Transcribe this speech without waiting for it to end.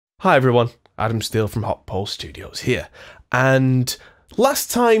Hi everyone, Adam Steele from Hot Pole Studios here, and last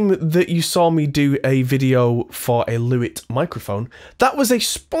time that you saw me do a video for a Lewitt microphone, that was a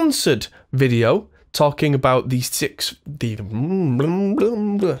sponsored video talking about the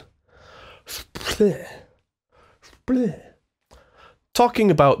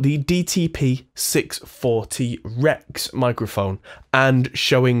DTP 640 Rex microphone and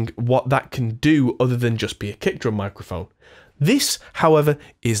showing what that can do other than just be a kick drum microphone. This, however,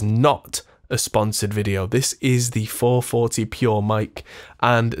 is not a sponsored video. This is the 440 Pure mic,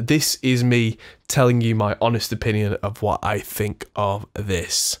 and this is me telling you my honest opinion of what I think of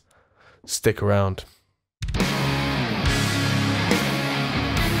this. Stick around.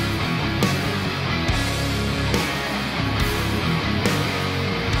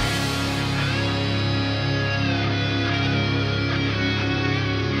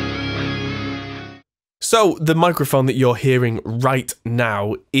 So, the microphone that you're hearing right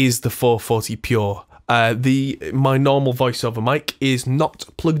now is the 440 Pure. My normal voiceover mic is not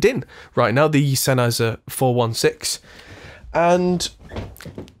plugged in right now, the Sennheiser 416. And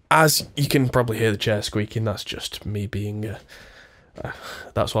as you can probably hear the chair squeaking, that's just me being...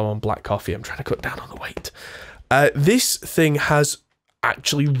 that's why I'm on black coffee, I'm trying to cut down on the weight. This thing has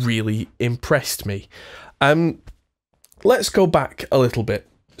actually really impressed me. Let's go back a little bit.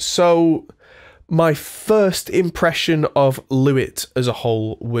 So... my first impression of Lewitt as a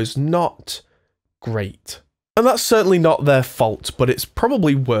whole was not great. And that's certainly not their fault, but it's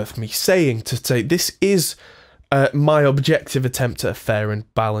probably worth me saying to say this is my objective attempt at a fair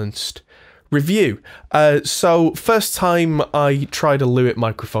and balanced review. So first time I tried a Lewitt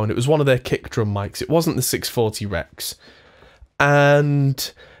microphone, it was one of their kick drum mics. It wasn't the 640 Rex.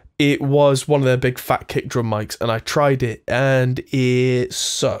 And it was one of their big fat kick drum mics, and I tried it and it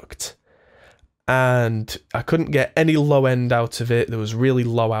sucked. And I couldn't get any low end out of it. There was really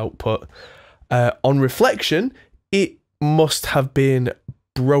low output. On reflection, it must have been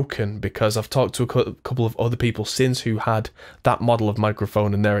broken, because I've talked to a couple of other people since who had that model of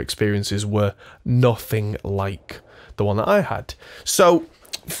microphone, and their experiences were nothing like the one that I had. So,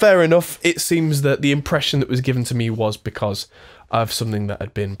 fair enough. It seems that the impression that was given to me was because of something that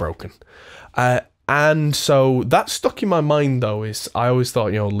had been broken. And so that stuck in my mind, though, is I always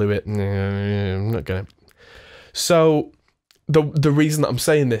thought, you know, Lewitt, I'm not gonna. So the reason that I'm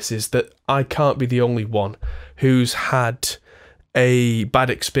saying this is that I can't be the only one who's had a bad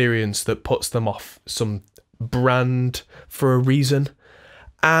experience that puts them off some brand for a reason.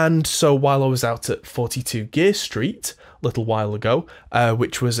 And so while I was out at 42 Gear Street a little while ago,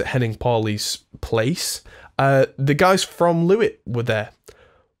 which was at Henning Pauli's place, the guys from Lewitt were there.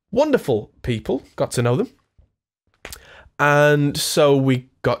 Wonderful people, got to know them. And so we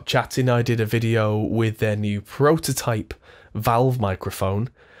got chatting. I did a video with their new prototype valve microphone,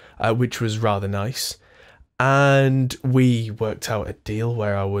 which was rather nice. And we worked out a deal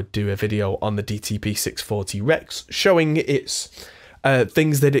where I would do a video on the DTP 640 Rex, showing its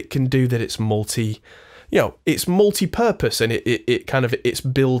things that it can do, that it's it's multi-purpose, and it's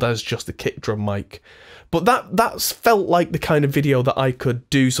billed as just a kick drum mic. But that's felt like the kind of video that I could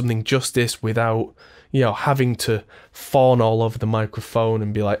do something justice without, having to fawn all over the microphone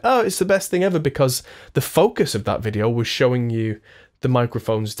and be like, oh, it's the best thing ever, because the focus of that video was showing you the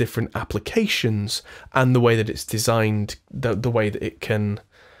microphone's different applications and the way that it's designed, the way that it can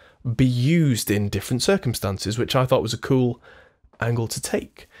be used in different circumstances, which I thought was a cool angle to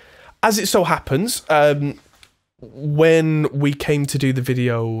take. As it so happens, when we came to do the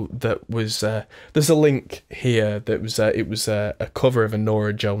video, that was there's a link here that was it was a cover of a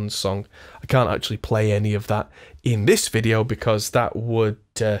Norah Jones song. I can't actually play any of that in this video because that would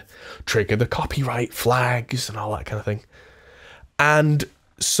trigger the copyright flags and all that kind of thing. And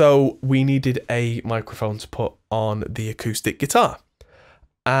so we needed a microphone to put on the acoustic guitar,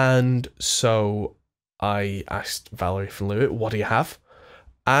 and so I asked Valerie from Lewitt, what do you have?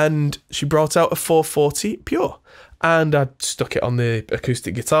 And she brought out a 440 Pure, and I stuck it on the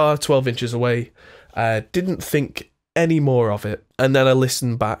acoustic guitar 12 inches away. Didn't think any more of it, and then I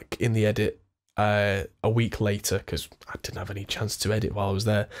listened back in the edit a week later, because I didn't have any chance to edit while I was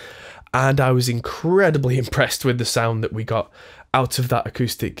there, and I was incredibly impressed with the sound that we got out of that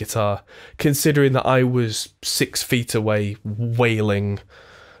acoustic guitar, considering that I was 6 feet away wailing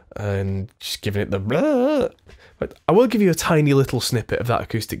and just giving it the blah. But I will give you a tiny little snippet of that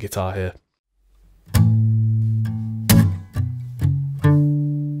acoustic guitar here.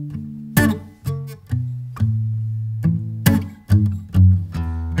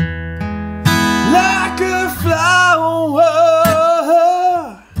 Like a flower.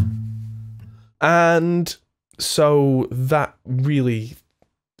 And so that really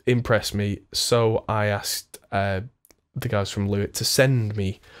impressed me, so I asked the guys from Lewitt to send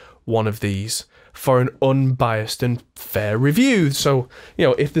me one of these for an unbiased and fair review. So, you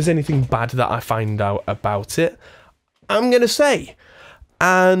know, if there's anything bad that I find out about it, I'm going to say.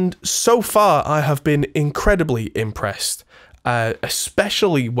 And so far, I have been incredibly impressed,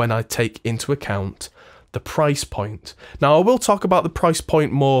 especially when I take into account the price point. Now, I will talk about the price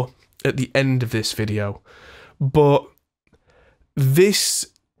point more at the end of this video, but this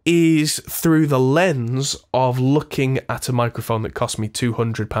is through the lens of looking at a microphone that cost me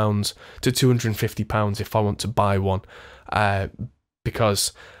 £200 to £250 if I want to buy one.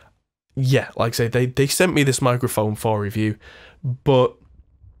 Because, yeah, like I say, they sent me this microphone for review, but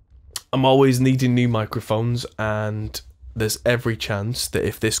I'm always needing new microphones, and there's every chance that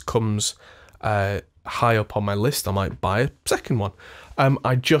if this comes high up on my list, I might buy a second one.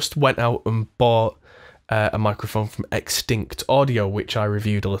 I just went out and bought a microphone from Extinct Audio, which I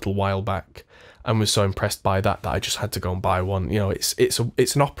reviewed a little while back, and was so impressed by that I just had to go and buy one. You know, it's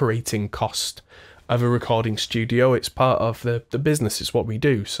an operating cost of a recording studio. It's part of the business. It's what we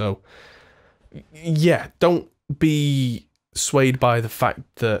do. So, yeah, don't be swayed by the fact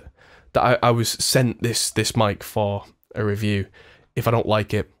that I was sent this mic for a review. If I don't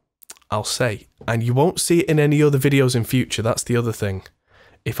like it, I'll say. And you won't see it in any other videos in future. That's the other thing.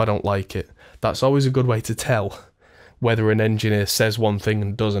 If I don't like it. That's always a good way to tell whether an engineer says one thing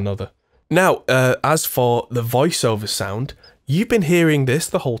and does another. Now, as for the voiceover sound, you've been hearing this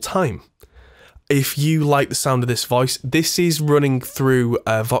the whole time. If you like the sound of this voice, this is running through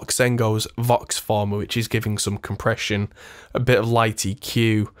Voxengo's Vox Former, which is giving some compression, a bit of light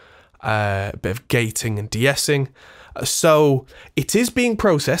EQ, a bit of gating and de-essing. So it is being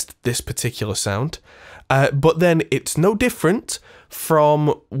processed, this particular sound, but then it's no different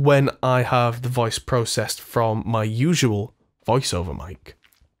from when I have the voice processed from my usual voiceover mic.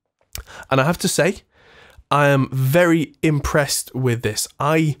 And I have to say, I am very impressed with this.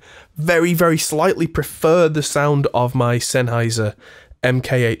 I very, very slightly prefer the sound of my Sennheiser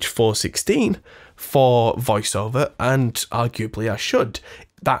MKH416 for voiceover, and arguably I should.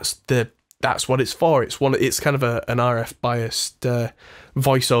 That's what it's for. It's kind of an RF biased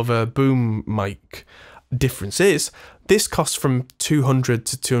voiceover boom mic. Difference is, this costs from £200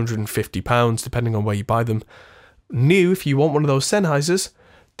 to £250, depending on where you buy them. New, if you want one of those Sennheisers,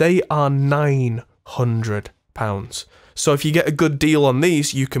 they are £900. So if you get a good deal on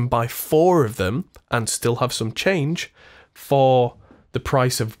these, you can buy 4 of them and still have some change for the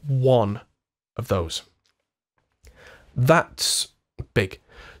price of one of those. That's big.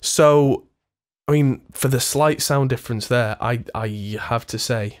 So, I mean, for the slight sound difference there, I have to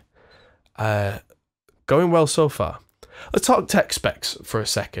say, going well so far. Let's talk tech specs for a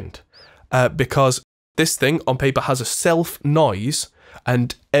second, because this thing on paper has a self noise,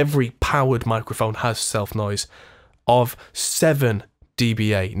 and every powered microphone has self noise of 7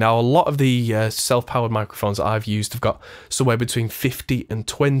 dBA. Now, a lot of the self-powered microphones that I've used have got somewhere between 50 and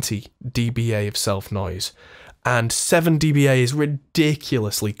 20 dBA of self noise, and 7 dBA is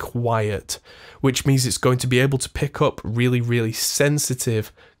ridiculously quiet, which means it's going to be able to pick up really, really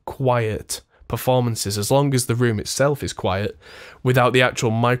sensitive, quiet performances, as long as the room itself is quiet, without the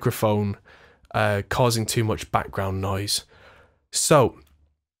actual microphone causing too much background noise. So,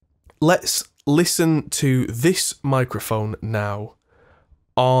 let's listen to this microphone now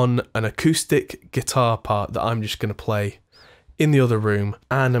on an acoustic guitar part that I'm just going to play in the other room,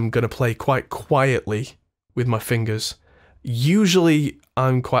 and I'm going to play quite quietly with my fingers. Usually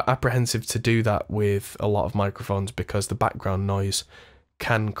I'm quite apprehensive to do that with a lot of microphones because the background noise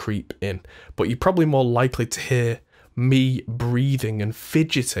can creep in, but you're probably more likely to hear me breathing and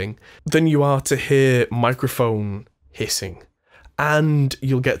fidgeting than you are to hear microphone hissing, and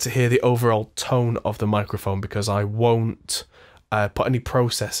you'll get to hear the overall tone of the microphone because I won't put any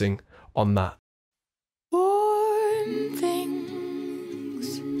processing on that. Warm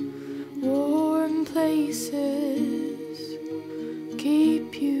things, warm places,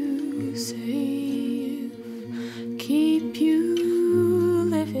 keep you safe, keep you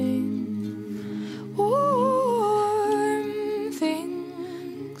living. Warm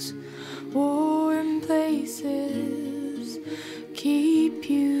things, warm places, keep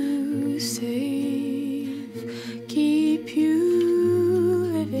you safe, keep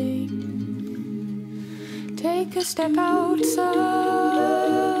you living. Take a step outside,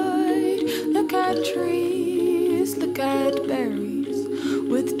 look at trees, look at berries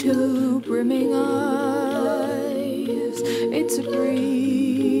with 2 brimming eyes. It's a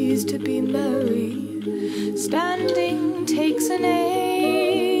breeze to be merry. Standing takes an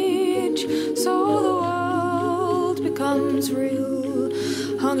age, so the world becomes real.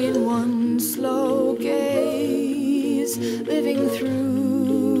 hung in one slow gaze, living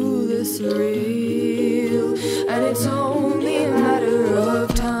through the surreal. And it's only a matter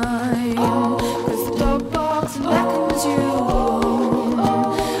of time, 'cause the dog barks and beckons you home,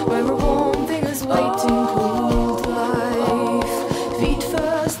 where a warm thing is waiting cool to life. Feet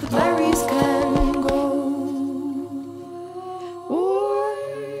first, the berries can go.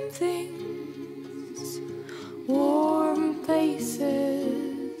 Warm things, warm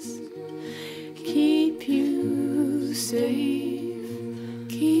places, keep you safe,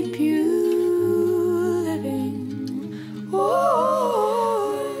 keep you living.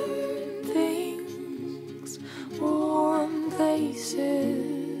 Warm things, warm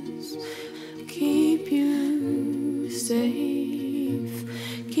places, keep you safe,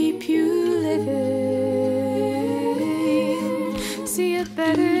 keep you living. See a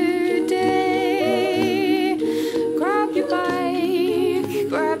better day. Grab your bike,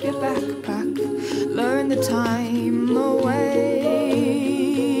 grab your backpack, learn the time away.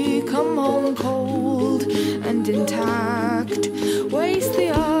 Come home cold and intact. Waste the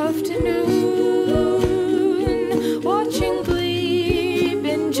afternoon watching Glee,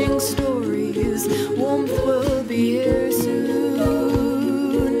 binging stories. Warmth will be here soon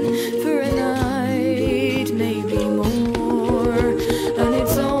for a night, maybe more. And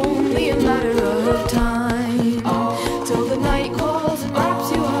it's only a matter of time till the night calls and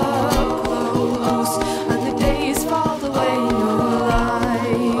wraps you up close, and the days fall away in your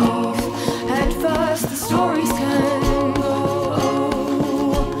life. At first, the stories can go.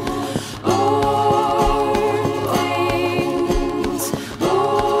 Warm things,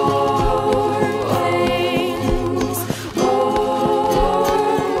 warm things, warm things, warm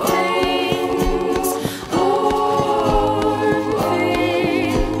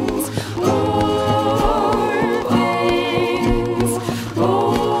things, warm things,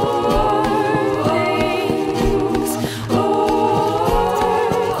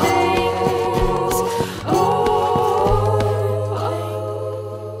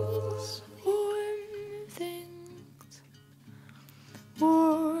 warm things, warm things,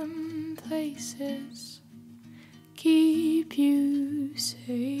 warm places, keep you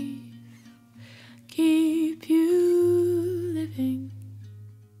safe, keep you living.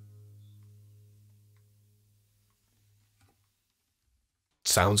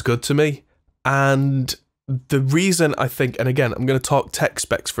 Sounds good to me. And the reason I think, and again, I'm going to talk tech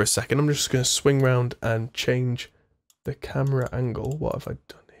specs for a second. I'm just going to swing around and change the camera angle. What have I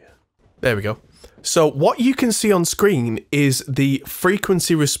done here? There we go. So what you can see on screen is the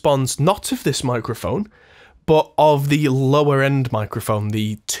frequency response, not of this microphone, but of the lower end microphone,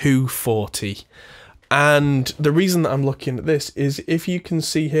 the 240. And the reason that I'm looking at this is if you can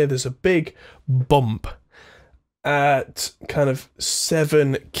see here, there's a big bump at kind of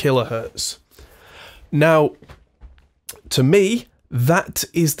 7 kilohertz. Now, to me, that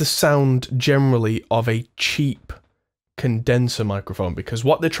is the sound generally of a cheap condenser microphone, because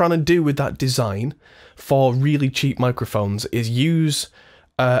what they're trying to do with that design for really cheap microphones is use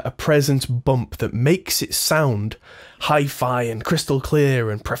a presence bump that makes it sound hi-fi and crystal clear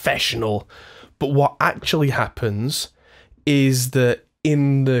and professional. But what actually happens is that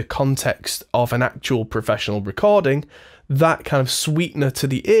in the context of an actual professional recording, that kind of sweetener to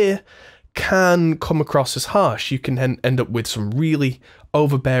the ear can come across as harsh. You can end up with some really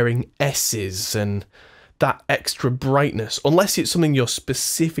overbearing S's and that extra brightness, unless it's something you're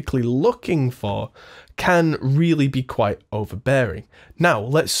specifically looking for, can really be quite overbearing. Now,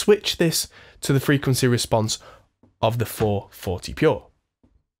 let's switch this to the frequency response of the 440 Pure.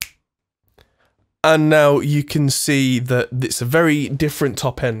 And now you can see that it's a very different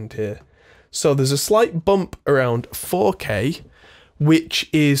top end here. So there's a slight bump around 4K, which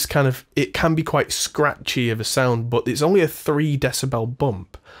is kind of, it can be quite scratchy of a sound, but it's only a 3 decibel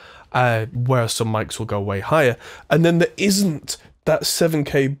bump, whereas some mics will go way higher. And then there isn't that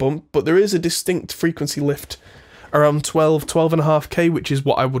 7K bump, but there is a distinct frequency lift around 12.5K, which is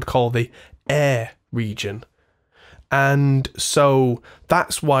what I would call the air region. And so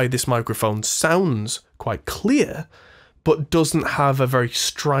that's why this microphone sounds quite clear, but doesn't have a very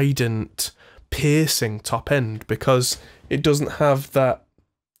strident, piercing top end, because it doesn't have that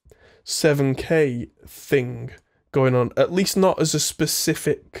 7K thing going on, at least not as a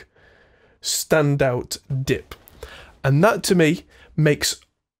specific standout dip. And that to me makes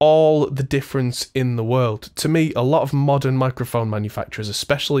all the difference in the world. To me, a lot of modern microphone manufacturers,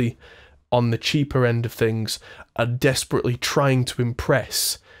 especially on the cheaper end of things, are desperately trying to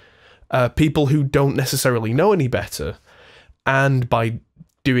impress people who don't necessarily know any better, and by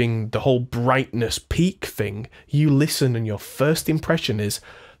doing the whole brightness peak thing, you listen and your first impression is,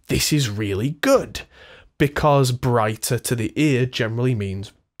 this is really good, because brighter to the ear generally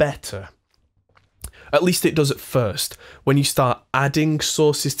means better. At least it does at first. When you start adding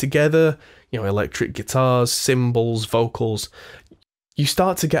sources together, you know, electric guitars, cymbals, vocals, you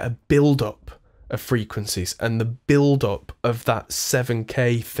start to get a build-up of frequencies, and the build-up of that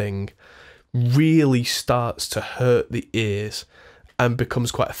 7K thing really starts to hurt the ears and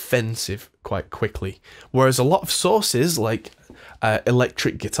becomes quite offensive quite quickly. Whereas a lot of sources, like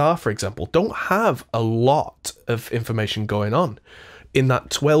electric guitar, for example, don't have a lot of information going on in that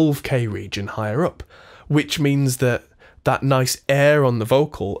 12K region higher up, which means that that nice air on the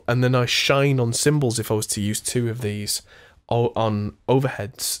vocal and the nice shine on cymbals, if I was to use two of these on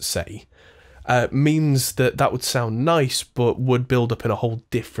overheads, say, means that that would sound nice, but would build up in a whole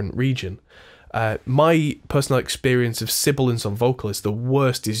different region. My personal experience of sibilance on vocal is the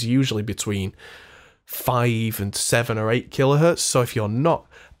worst is usually between 5 and 7 or 8 kilohertz. So if you're not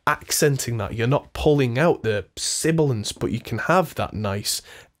accenting that, you're not pulling out the sibilance, but you can have that nice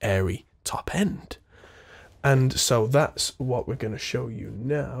airy top end. And so that's what we're going to show you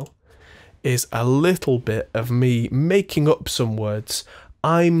now, is a little bit of me making up some words.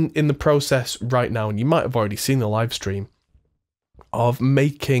 I'm in the process right now, and you might have already seen the live stream, of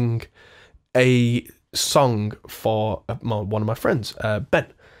making a song for one of my friends, Ben.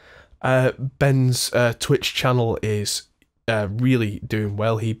 Ben's Twitch channel is really doing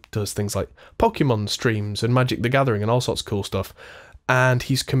well. He does things like Pokemon streams and Magic the Gathering and all sorts of cool stuff. And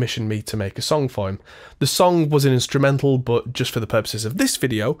he's commissioned me to make a song for him. The song was an instrumental, but just for the purposes of this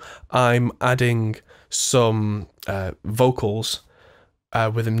video, I'm adding some vocals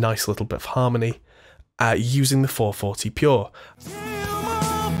with a nice little bit of harmony using the 440 Pure.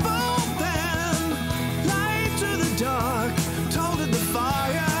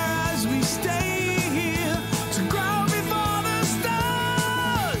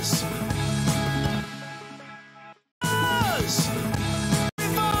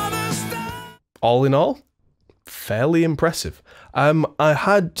 All in all, fairly impressive. I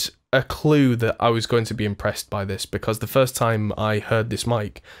had a clue that I was going to be impressed by this, because the first time I heard this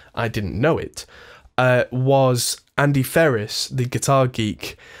mic, I didn't know it, was Andy Ferris, the guitar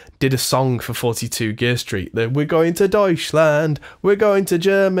geek, did a song for 42 Gear Street that we're going to Deutschland, we're going to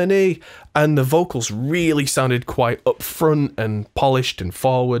Germany, and the vocals really sounded quite upfront and polished and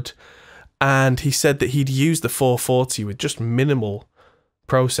forward, and he said that he'd used the 440 with just minimal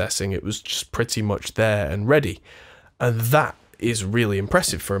processing. It was just pretty much there and ready, and that is really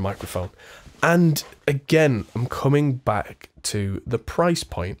impressive for a microphone. And again, I'm coming back to the price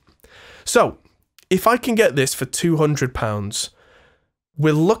point. So if I can get this for £200,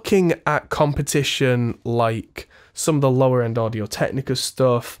 we're looking at competition like some of the lower end Audio Technica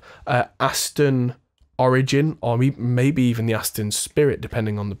stuff, Aston Origin, or maybe even the Aston Spirit,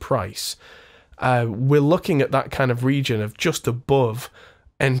 depending on the price. We're looking at that kind of region of just above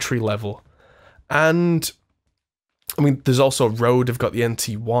entry level. And I mean, there's also Rode have got the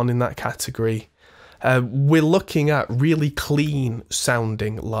NT1 in that category. We're looking at really clean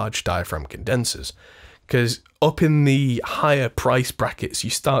sounding large diaphragm condensers, because up in the higher price brackets you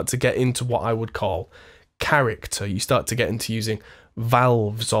start to get into what I would call character. You start to get into using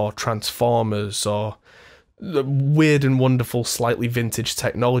valves or transformers or weird and wonderful slightly vintage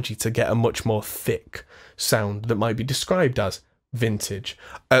technology to get a much more thick sound that might be described as vintage.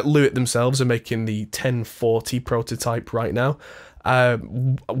 Lewitt themselves are making the 1040 prototype right now.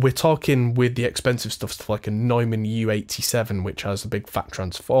 We're talking with the expensive stuff like a Neumann U87, which has a big fat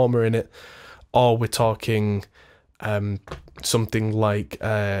transformer in it, or we're talking something like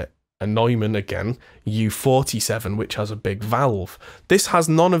a Neumann again U47, which has a big valve. This has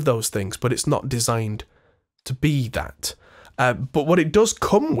none of those things, but it's not designed to be that. But what it does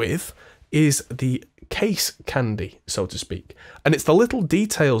come with is the case candy, so to speak. And it's the little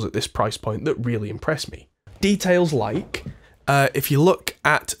details at this price point that really impress me. Details like, if you look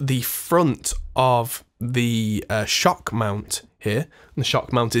at the front of the shock mount here, and the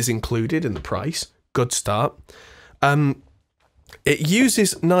shock mount is included in the price, good start. It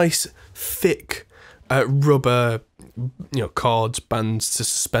uses nice thick rubber, cords, bands to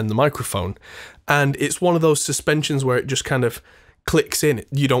suspend the microphone. And it's one of those suspensions where it just kind of clicks in.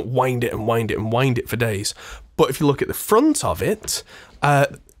 You don't wind it and wind it and wind it for days. But if you look at the front of it,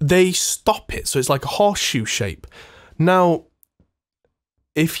 they stop it. So it's like a horseshoe shape. Now,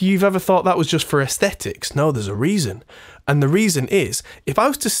 if you've ever thought that was just for aesthetics, no, there's a reason. And the reason is, if I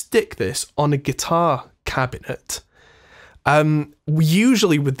was to stick this on a guitar cabinet,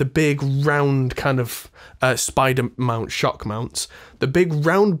 Usually with the big round kind of spider mount shock mounts, the big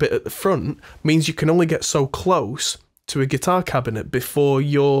round bit at the front means you can only get so close to a guitar cabinet before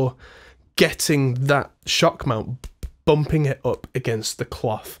you're getting that shock mount bumping it up against the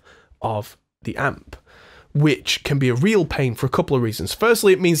cloth of the amp, which can be a real pain for a couple of reasons.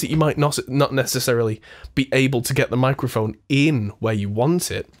 Firstly, it means that you might not necessarily be able to get the microphone in where you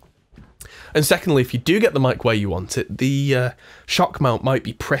want it. And secondly, if you do get the mic where you want it, the shock mount might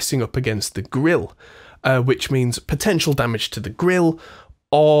be pressing up against the grill, which means potential damage to the grill,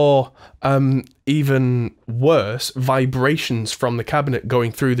 or even worse, vibrations from the cabinet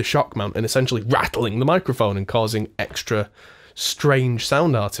going through the shock mount and essentially rattling the microphone and causing extra strange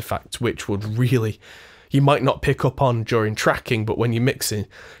sound artifacts, which would really, you might not pick up on during tracking, but when you're mixing,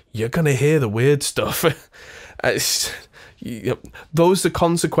 you're going to hear the weird stuff. Those are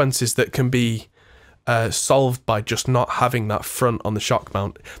consequences that can be solved by just not having that front on the shock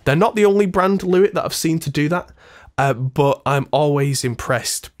mount. They're not the only brand Lewitt that I've seen to do that, but I'm always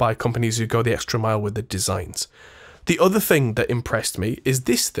impressed by companies who go the extra mile with the designs. The other thing that impressed me is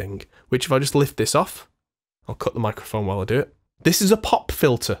this thing, which if I just lift this off, I'll cut the microphone while I do it. This is a pop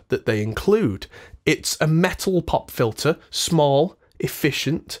filter that they include. It's a metal pop filter, small,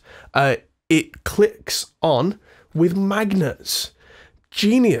 efficient. It clicks on with magnets.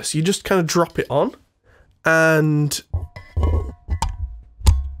 Genius. You just kind of drop it on and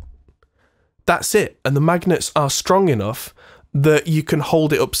that's it. And the magnets are strong enough that you can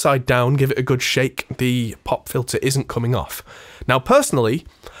hold it upside down, give it a good shake. The pop filter isn't coming off. Now, personally,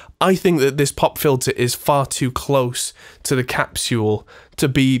 I think that this pop filter is far too close to the capsule to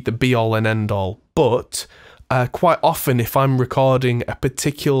be the be-all and end-all. But quite often, if I'm recording a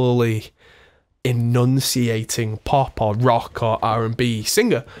particularly enunciating pop or rock or R&B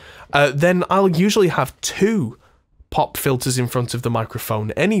singer, then I'll usually have two pop filters in front of the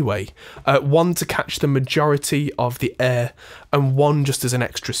microphone anyway. One to catch the majority of the air and one just as an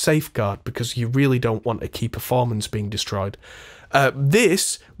extra safeguard because you really don't want a key performance being destroyed.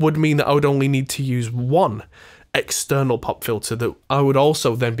 This would mean that I would only need to use one external pop filter that I would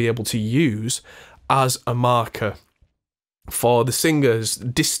also then be able to use as a marker for the singer's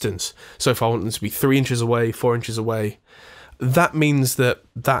distance. So if I want them to be 3 inches away, 4 inches away, that means that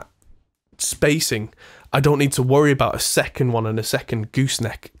spacing, I don't need to worry about a second one and a second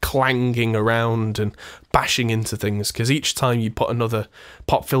gooseneck clanging around and bashing into things, because each time you put another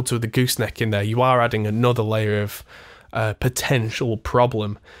pop filter with a gooseneck in there, you are adding another layer of potential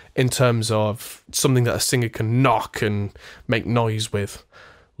problem in terms of something that a singer can knock and make noise with.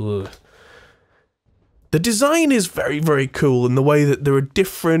 Ugh. The design is very, very cool in the way that there are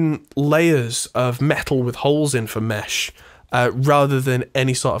different layers of metal with holes in for mesh, rather than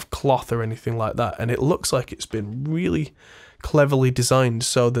any sort of cloth or anything like that. And it looks like it's been really cleverly designed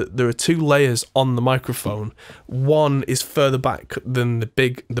so that there are two layers on the microphone. One is further back than the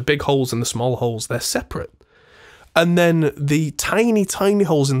big holes and the small holes. They're separate. And then the tiny, tiny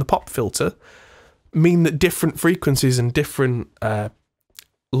holes in the pop filter mean that different frequencies and different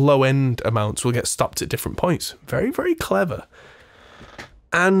low-end amounts will get stopped at different points. Very, very clever.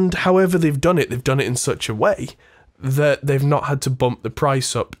 And however they've done it in such a way that they've not had to bump the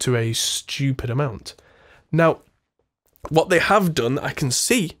price up to a stupid amount. Now, what they have done, I can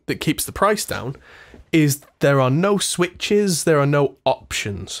see, that keeps the price down, is there are no switches, there are no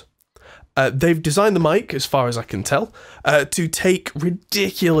options. They've designed the mic, as far as I can tell, to take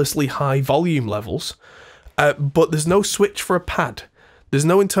ridiculously high volume levels, but there's no switch for a pad. There's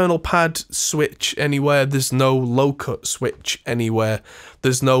no internal pad switch anywhere. There's no low cut switch anywhere.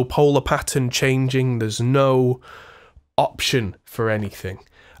 There's no polar pattern changing. There's no option for anything.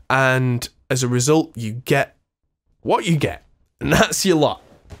 And as a result, you get what you get. And that's your lot.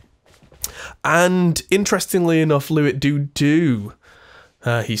 And interestingly enough, Lewitt do.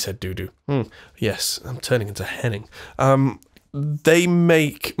 He said do. Yes, I'm turning into Henning. They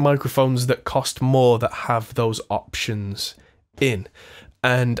make microphones that cost more that have those options in.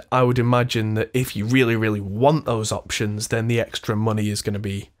 And I would imagine that if you really, really want those options, then the extra money is going to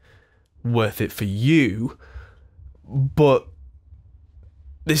be worth it for you. But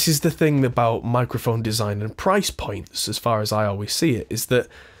this is the thing about microphone design and price points, as far as I always see it, is that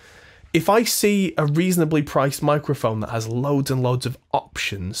if I see a reasonably priced microphone that has loads and loads of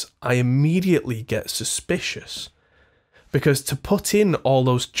options, I immediately get suspicious. Because to put in all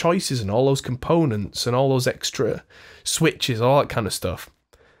those choices and all those components and all those extra switches, all that kind of stuff,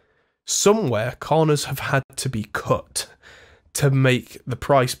 somewhere corners have had to be cut to make the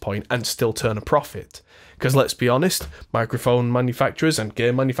price point and still turn a profit. Because let's be honest, microphone manufacturers and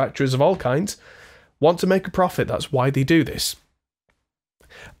gear manufacturers of all kinds want to make a profit. That's why they do this.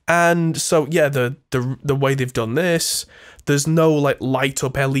 And so, yeah, the way they've done this, there's no like light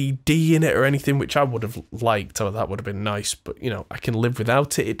up LED in it or anything, which I would have liked. Oh, that would have been nice, but you know, I can live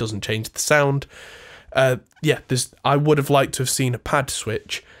without it. It doesn't change the sound. Yeah, I would have liked to have seen a pad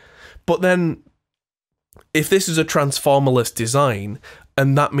switch, but then if this is a transformerless design,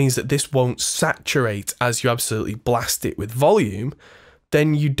 and that means that this won't saturate as you absolutely blast it with volume,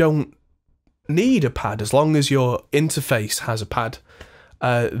 then you don't need a pad as long as your interface has a pad.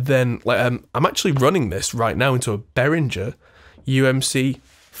 Then I'm actually running this right now into a Behringer UMC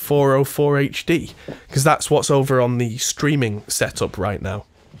 404 HD because that's what's over on the streaming setup right now,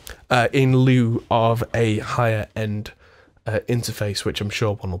 in lieu of a higher end interface, which I'm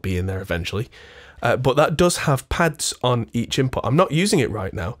sure one will be in there eventually. But that does have pads on each input. I'm not using it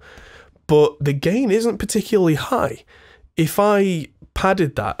right now, but the gain isn't particularly high. If I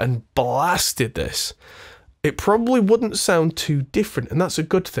padded that and blasted this, it probably wouldn't sound too different, and that's a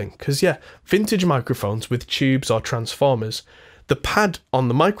good thing, because yeah, vintage microphones with tubes or transformers, the pad on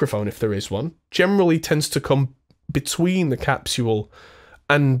the microphone, if there is one, generally tends to come between the capsule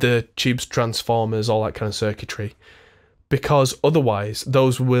and the tubes, transformers, all that kind of circuitry, because otherwise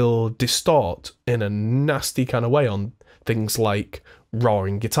those will distort in a nasty kind of way on things like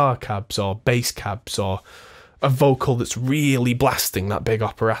roaring guitar cabs or bass cabs or a vocal that's really blasting, that big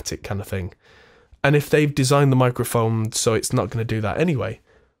operatic kind of thing. And if they've designed the microphone so it's not going to do that anyway,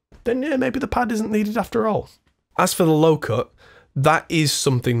 then yeah, maybe the pad isn't needed after all. As for the low cut, that is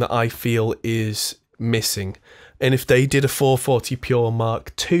something that I feel is missing. And if they did a 440 Pure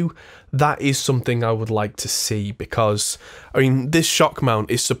Mark II, that is something I would like to see, because, I mean, this shock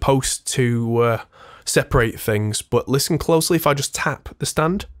mount is supposed to separate things, but listen closely if I just tap the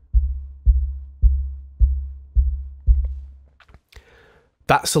stand.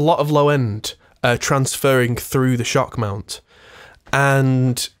 That's a lot of low end transferring through the shock mount.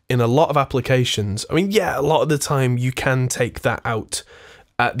 And in a lot of applications, I mean, yeah, a lot of the time you can take that out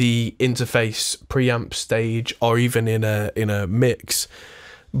at the interface preamp stage or even in a mix,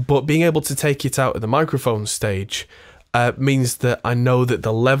 but being able to take it out at the microphone stage means that I know that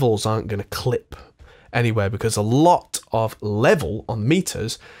the levels aren't going to clip anywhere, because a lot of level on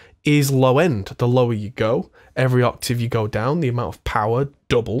meters is low end. The lower you go, every octave you go down, the amount of power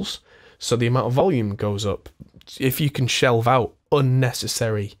doubles, so the amount of volume goes up. If you can shelve out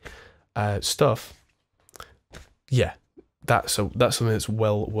unnecessary stuff, yeah, that's something that's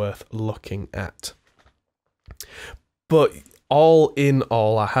well worth looking at. But all in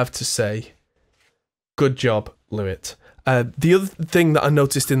all, I have to say, good job, Lewitt. The other thing that I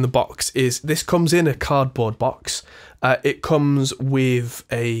noticed in the box is this comes in a cardboard box. It comes with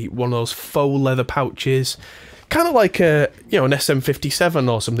one of those faux leather pouches, kind of like an SM57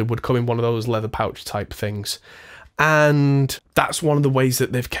 or something would come in one of those leather pouch type things. And that's one of the ways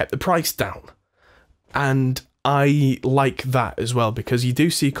that they've kept the price down. And I like that as well, because you do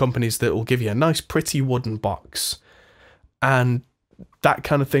see companies that will give you a nice pretty wooden box and that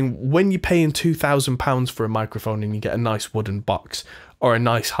kind of thing. When you're paying £2,000 for a microphone and you get a nice wooden box or a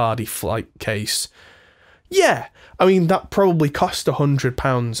nice hardy flight case, yeah, I mean, that probably cost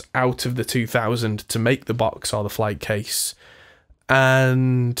 £100 out of the £2,000 to make the box or the flight case.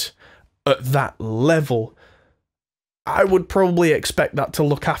 And at that level, I would probably expect that to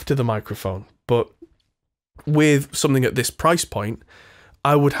look after the microphone. But with something at this price point,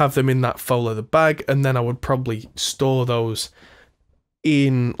 I would have them in that faux leather bag, and then I would probably store those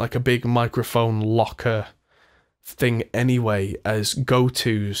in like a big microphone locker thing anyway as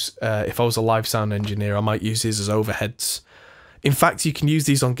go-tos. If I was a live sound engineer, I might use these as overheads. In fact, you can use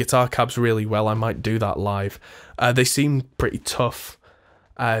these on guitar cabs really well. I might do that live. They seem pretty tough,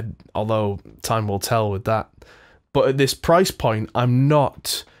 although time will tell with that. But at this price point, I'm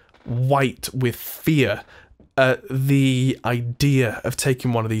not white with fear at the idea of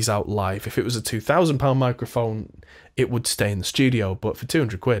taking one of these out live. If it was a £2,000 microphone, it would stay in the studio, but for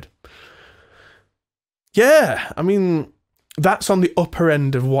 200 quid. Yeah, I mean, that's on the upper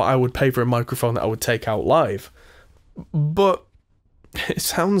end of what I would pay for a microphone that I would take out live. But it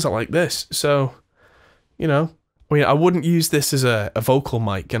sounds like this, so, you know, I mean, I wouldn't use this as a vocal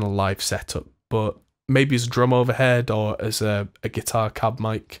mic in a live setup, but maybe as a drum overhead or as a guitar cab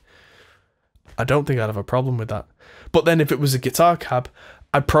mic, I don't think I'd have a problem with that. But then if it was a guitar cab,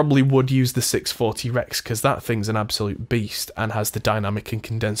 I probably would use the 640 Rex, because that thing's an absolute beast and has the dynamic and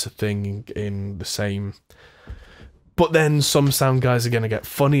condenser thing in the same. But then some sound guys are going to get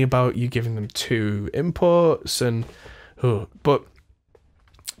funny about you giving them two inputs and... But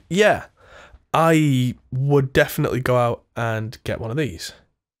yeah, I would definitely go out and get one of these.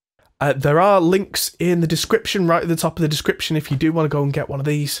 There are links in the description, right at the top of the description, if you do want to go and get one of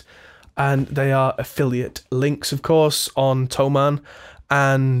these. And they are affiliate links, of course, on Toman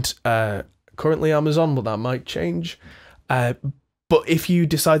and currently Amazon, but that might change. But if you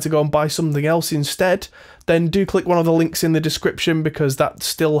decide to go and buy something else instead, then do click one of the links in the description, because that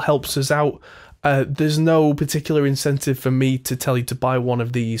still helps us out. There's no particular incentive for me to tell you to buy one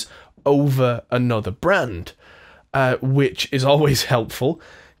of these over another brand, which is always helpful,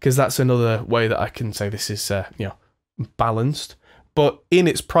 because that's another way that I can say this is balanced. But in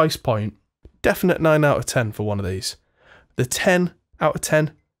its price point, definite 9 out of 10 for one of these. The 10 out of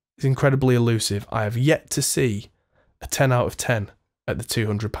 10 is incredibly elusive. I have yet to see a 10 out of 10 at the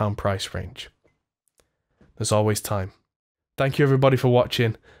 £200 price range. There's always time. Thank you everybody for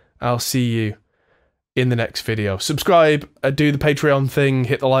watching. I'll see you in the next video. Subscribe, do the Patreon thing,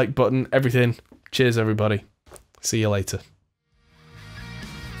 hit the like button, everything. Cheers everybody. See you later.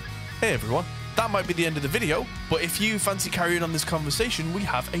 Hey everyone. That might be the end of the video, but if you fancy carrying on this conversation, we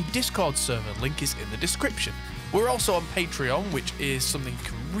have a Discord server. Link is in the description. We're also on Patreon, which is something you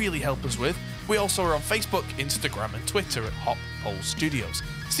can really help us with. We also are on Facebook, Instagram and Twitter at Hop Hole Studios.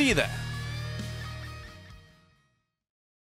 See you there.